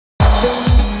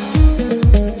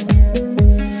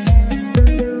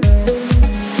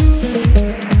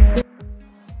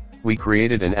We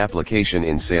created an application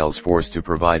in Salesforce to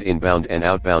provide inbound and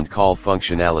outbound call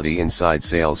functionality inside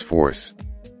Salesforce.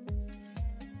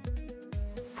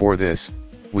 For this,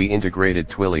 we integrated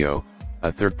Twilio,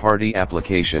 a third-party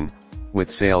application, with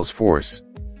Salesforce.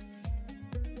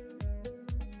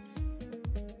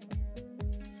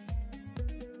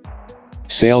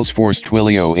 Salesforce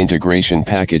Twilio integration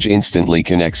package instantly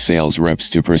connects sales reps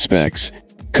to prospects,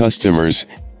 customers,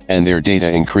 and their data,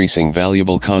 increasing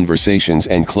valuable conversations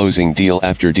and closing deal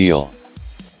after deal.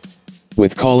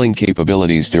 With calling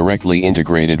capabilities directly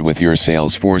integrated with your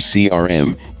Salesforce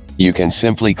CRM, you can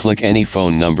simply click any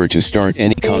phone number to start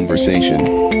any conversation,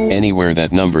 anywhere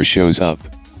that number shows up.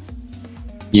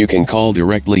 You can call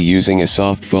directly using a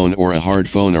soft phone or a hard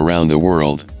phone around the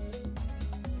world.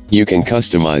 You can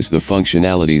customize the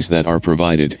functionalities that are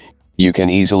provided. You can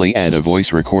easily add a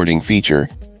voice recording feature,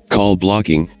 call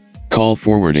blocking, call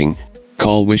forwarding,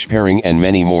 call wish pairing, and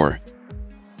many more.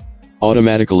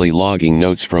 Automatically logging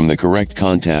notes from the correct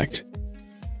contact.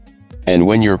 And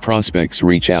when your prospects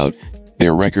reach out,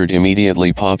 their record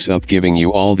immediately pops up, giving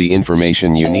you all the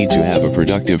information you need to have a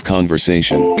productive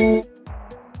conversation.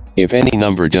 If any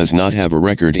number does not have a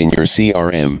record in your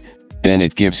CRM, then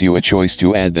it gives you a choice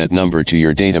to add that number to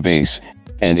your database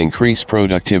and increase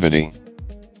productivity.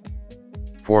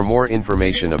 For more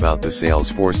information about the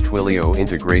Salesforce Twilio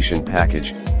integration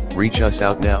package, reach us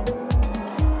out now.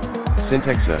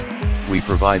 Cyntexa, we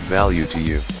provide value to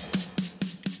you.